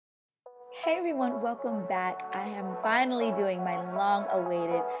Hey everyone, welcome back. I am finally doing my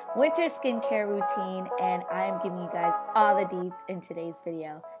long-awaited winter skincare routine and I am giving you guys all the deets in today's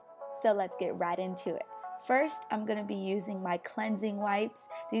video. So let's get right into it. First, I'm going to be using my cleansing wipes.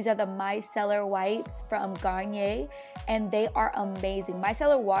 These are the micellar wipes from Garnier and they are amazing.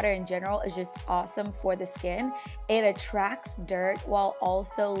 Micellar water in general is just awesome for the skin. It attracts dirt while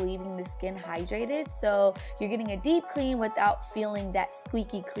also leaving the skin hydrated. So you're getting a deep clean without feeling that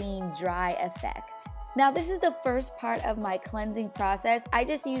squeaky clean, dry effect. Now this is the first part of my cleansing process. I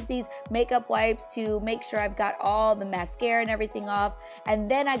just use these makeup wipes to make sure I've got all the mascara and everything off,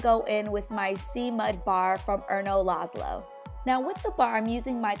 and then I go in with my SUPERMUD bar from Erno Laszlo. Now with the bar, I'm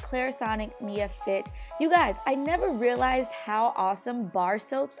using my Clarisonic Mia Fit. You guys, I never realized how awesome bar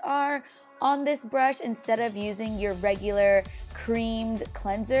soaps are on this brush. Instead of using your regular creamed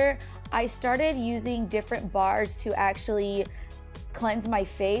cleanser, I started using different bars to actually cleanse my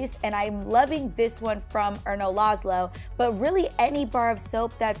face, and I'm loving this one from Erno Laszlo, but really any bar of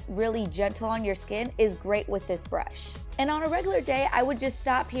soap that's really gentle on your skin is great with this brush. And on a regular day, I would just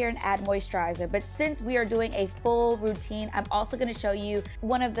stop here and add moisturizer, but since we are doing a full routine, I'm also going to show you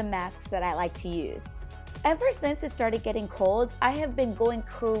one of the masks that I like to use. Ever since it started getting cold, I have been going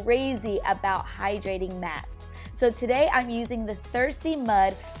crazy about hydrating masks. So today I'm using the Thirsty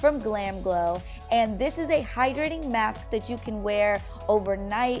Mud from GLAMGLOW, and this is a hydrating mask that you can wear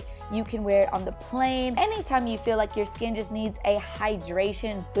overnight. You can wear it on the plane, anytime you feel like your skin just needs a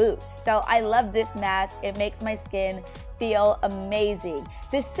hydration boost. So I love this mask. It makes my skin feel amazing.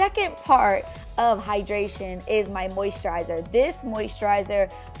 The second part of hydration is my moisturizer. This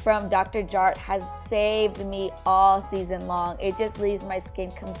moisturizer from Dr. Jart has saved me all season long. It just leaves my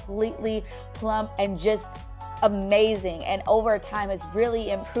skin completely plump and just amazing, and over time has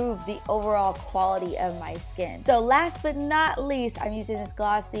really improved the overall quality of my skin. So last but not least, I'm using this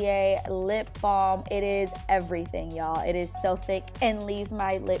Glossier lip balm. It is everything, y'all. It is so thick and leaves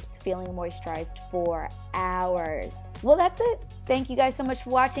my lips feeling moisturized for hours. Well, that's it. Thank you guys so much for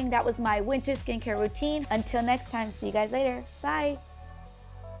watching. That was my winter skincare routine. Until next time, see you guys later. Bye.